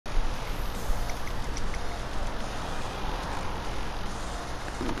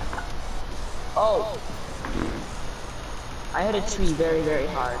Oh! I hit a tree very, very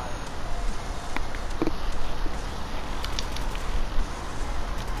hard.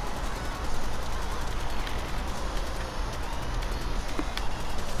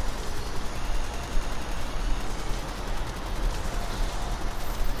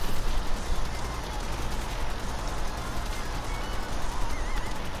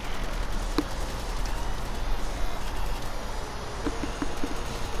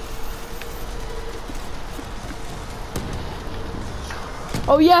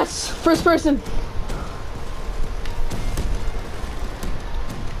 Oh yes, first person.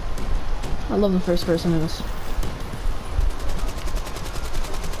 I love the first person in this.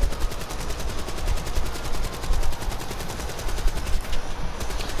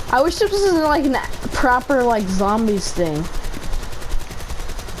 I wish this was like a proper like zombies thing.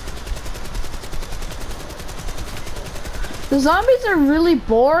 The zombies are really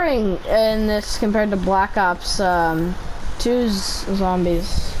boring in this compared to Black Ops 2's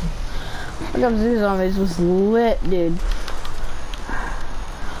zombies. Black Ops 2 zombies was lit, dude.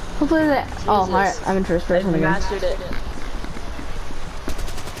 Hopefully that. Jesus. Oh, alright, I'm in first person again. Mastered it.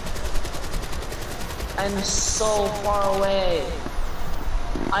 I'm so far away.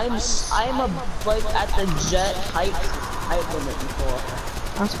 I'm like at the jet height limit before.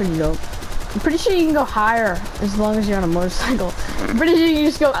 That's pretty dope. I'm pretty sure you can go higher as long as you're on a motorcycle. I'm pretty sure you can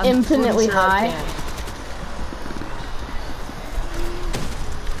just go infinitely high.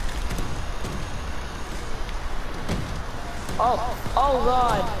 Oh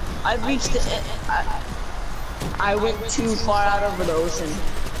god, I reached it. I went too far out over the ocean.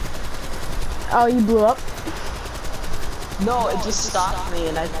 Oh, you blew up? No, it just stopped me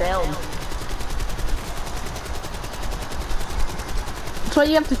and I failed. That's why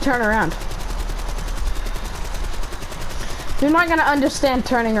you have to turn around. You're not gonna understand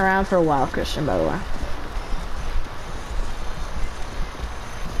turning around for a while, Christian, by the way.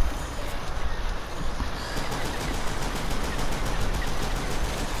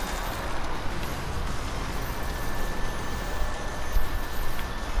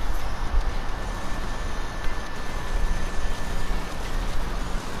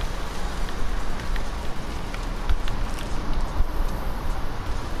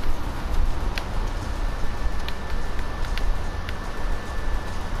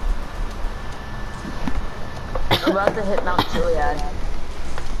 I'm about to hit Mount Chiliad.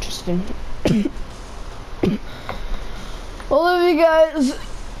 Interesting. Well, if you guys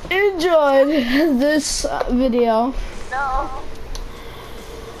enjoyed this video,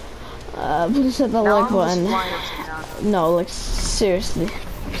 please hit the like button. No, like seriously,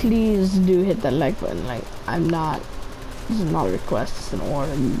 please do hit the like button. Like this is not a request, it's an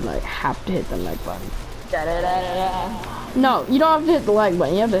order. You like have to hit the like button. No, you don't have to hit the like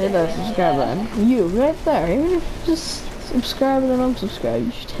button. You have to hit that subscribe button. You, right there. Even if you just subscribe and unsubscribe,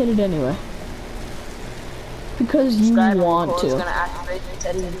 you should hit it anyway. Because you want to. It's gonna activate the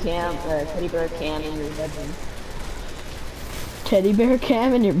teddy bear cam in your bedroom. Teddy bear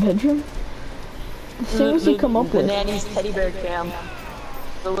cam in your bedroom? The things you come up with. The nanny's teddy bear cam.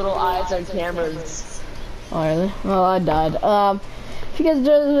 The little eyes are cameras. Oh really? Well, I died. If you guys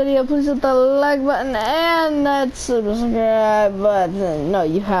enjoyed this video, please hit the like button and that subscribe button. No,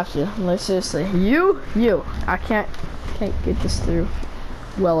 you have to. Like seriously, you. I can't get this through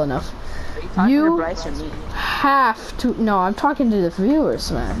well enough. You have to. No, I'm talking to the viewers,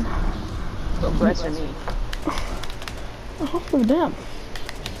 man. So Bryce or me? Oh damn.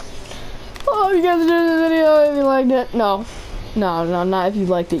 Oh, you guys enjoyed this video. If you liked it, no, not if you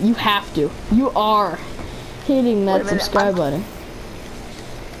liked it. You have to. You are hitting that subscribe button.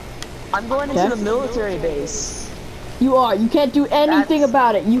 I'm going into the military base. You are. You can't do anything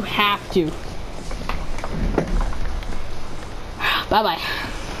about it. You have to. Bye-bye.